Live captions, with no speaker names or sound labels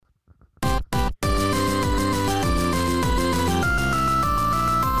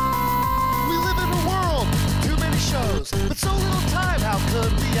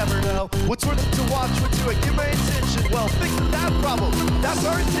never know what's worth it to watch, what to get my attention. Well, fix that problem, that's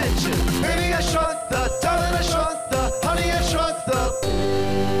our intention. Baby, I shrunk the, darling, I shrunk the, honey, I shrunk the.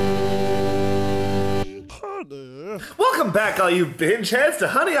 Welcome back, all you binge heads, to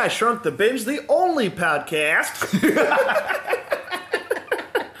Honey, I Shrunk the Binge, the only podcast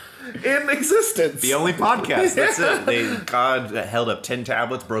in existence. The only podcast. That's it. God held up 10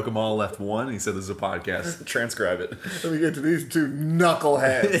 tablets, broke them all, left one. And he said, "This is a podcast. Transcribe it." Let me get to these two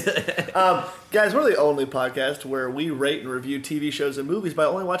knuckleheads. Guys, we're the only podcast where we rate and review TV shows and movies by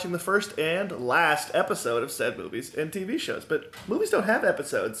only watching the first and last episode of said movies and TV shows. But movies don't have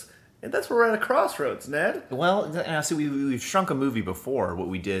episodes. And that's where we're at a crossroads, Ned. Well, see, we've shrunk a movie before. What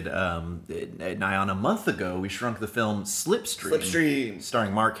we did nigh on a month ago, we shrunk the film Slipstream.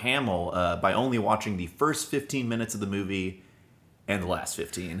 Starring Mark Hamill, by only watching the first 15 minutes of the movie and the last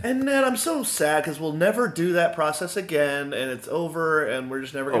 15. And Ned, I'm so sad because we'll never do that process again, and it's over, and we're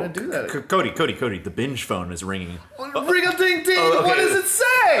just never going to do that again. Cody, the binge phone is ringing. Ring a ding ding! Okay. What does it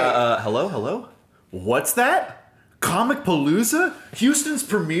say? Hello? What's that? Comic Palooza? Houston's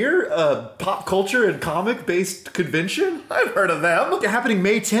premier pop culture and comic-based convention? I've heard of them. Happening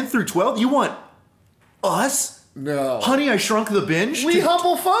May 10th through 12th? You want us? No. Honey, I Shrunk the Binge? We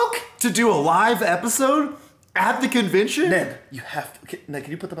humble folk? To do a live episode at the convention? Ned, you have to... Ned, can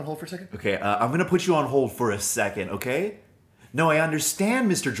you put them on hold for a second? Okay, I'm going to put you on hold for a second, okay? No, I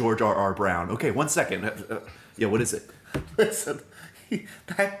understand, Mr. George R.R. Brown. Okay, 1 second. Yeah, what is it? Listen...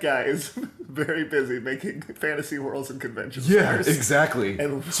 That guy is very busy making fantasy worlds and conventions. Yeah, exactly.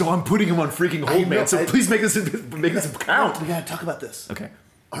 And so I'm putting him on freaking hold, man. So please make this count. We gotta talk about this. Okay.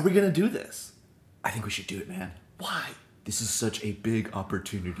 Are we gonna do this? I think we should do it, man. Why? This is such a big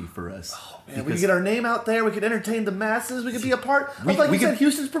opportunity for us. Oh, man. We can get our name out there. We can entertain the masses. We can be a part of, like you said,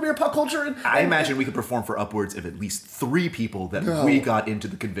 Houston's premier pop culture. I imagine we could perform for upwards of at least 3 people that we got into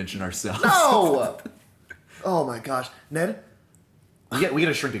the convention ourselves. No! Oh, my gosh. Ned? We got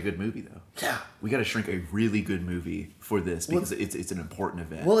to shrink a good movie, though. Yeah. We got to shrink a really good movie for this because it's an important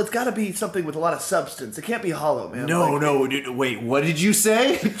event. Well, it's got to be something with a lot of substance. It can't be hollow, man. No, wait, what did you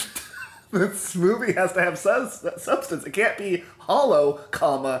say? This movie has to have substance. It can't be hollow,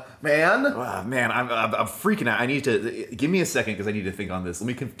 man. Oh, man, I'm freaking out. I need to... Give me a second because I need to think on this. Let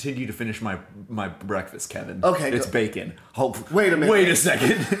me continue to finish my breakfast, Kevin. Okay, It's bacon. Wait a minute. Wait a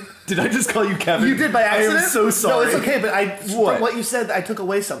second. Did I just call you Kevin? You did by accident? I am so sorry. No, it's okay, but from what you said, I took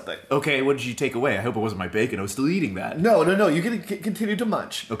away something. Okay, what did you take away? I hope it wasn't my bacon. I was still eating that. No. You can continue to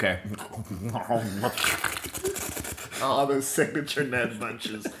munch. Okay. Oh, those signature Ned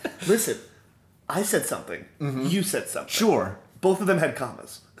munches. Listen, I said something. Mm-hmm. You said something. Sure. Both of them had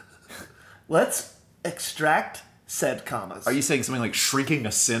commas. Let's extract said commas. Are you saying something like shrinking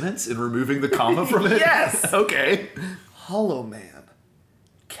a sentence and removing the comma from it? Yes. Okay. Hollow Man,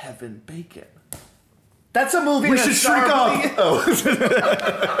 Kevin Bacon. That's a movie. We should shrink up. Oh.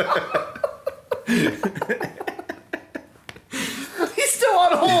 He's still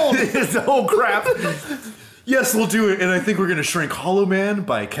on hold. It's the whole crap. Yes, we'll do it, and I think we're going to shrink Hollow Man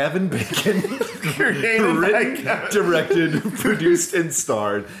by Kevin Bacon. Written, directed, produced, and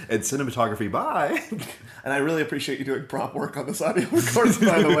starred, and cinematography by... And I really appreciate you doing prop work on this audio recording,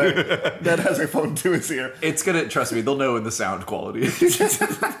 by the way. Ned has a phone to his ear. It's going to... Trust me, they'll know in the sound quality.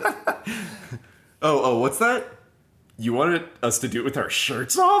 Oh, what's that? You wanted us to do it with our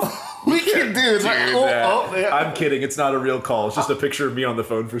shirts off? We can do that. Yeah. I'm kidding. It's not a real call. It's just a picture of me on the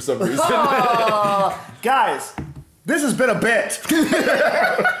phone for some reason. Guys, this has been a bit.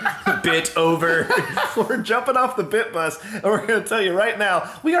 Bit over. We're jumping off the bit bus, and we're going to tell you right now,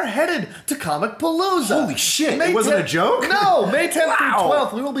 we are headed to Comic Palooza. Holy shit. It wasn't a joke? No, May 10th through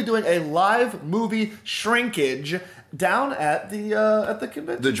 12th, we will be doing a live movie shrinkage down at the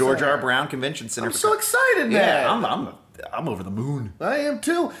convention The George Center. R. Brown Convention Center. I'm so excited, man. Yeah, I'm over the moon. I am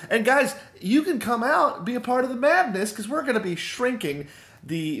too. And guys, you can come out and be a part of the madness because we're going to be shrinking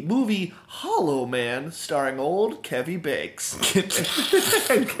the movie Hollow Man starring old Kevy Bakes.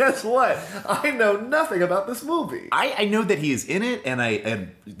 And guess what? I know nothing about this movie. I know that he is in it,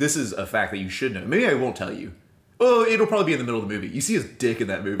 and this is a fact that you should know. Maybe I won't tell you. Oh, it'll probably be in the middle of the movie. You see his dick in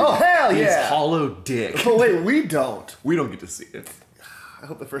that movie. Oh, hell yeah. His hollow dick. Oh, wait, we don't. We don't get to see it. I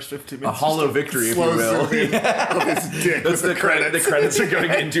hope the first 15 minutes... A hollow victory, if you will. Of his dick. That's the credits. The credits are going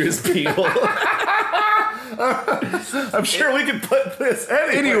into his peel. I'm sure we can put this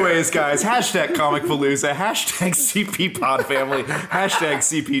anywhere. Anyways, guys, hashtag Comic Palooza, hashtag CP Pod Family, hashtag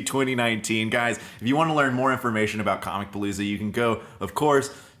CP 2019. Guys, if you want to learn more information about Comic Palooza, you can go, of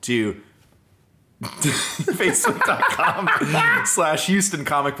course, to Facebook.com/Houston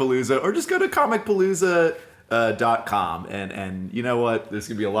Comic Palooza, or just go to Comic Palooza .com and you know what? There's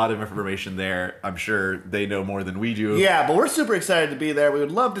gonna be a lot of information there. I'm sure they know more than we do. Yeah, but we're super excited to be there. We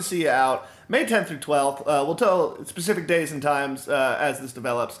would love to see you out May 10th through 12th. We'll tell specific days and times as this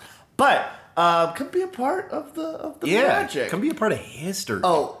develops. But come be a part of the magic. Come be a part of history.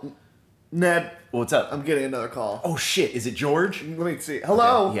 Oh, Ned. What's up? I'm getting another call. Oh shit! Is it George? Let me see.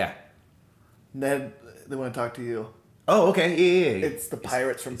 Hello. Okay. Yeah. Ned, they want to talk to you. Oh, okay. Yeah. It's the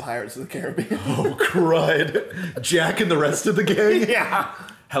pirates from Pirates of the Caribbean. Oh, crud. Jack and the rest of the gang? Yeah.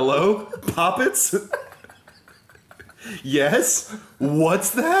 Hello? Poppets? Yes? What's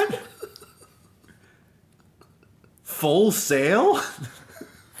that? Full sail?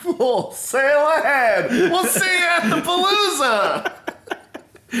 Full sail ahead. We'll see you at the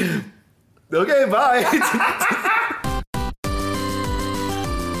Palooza. Okay, bye.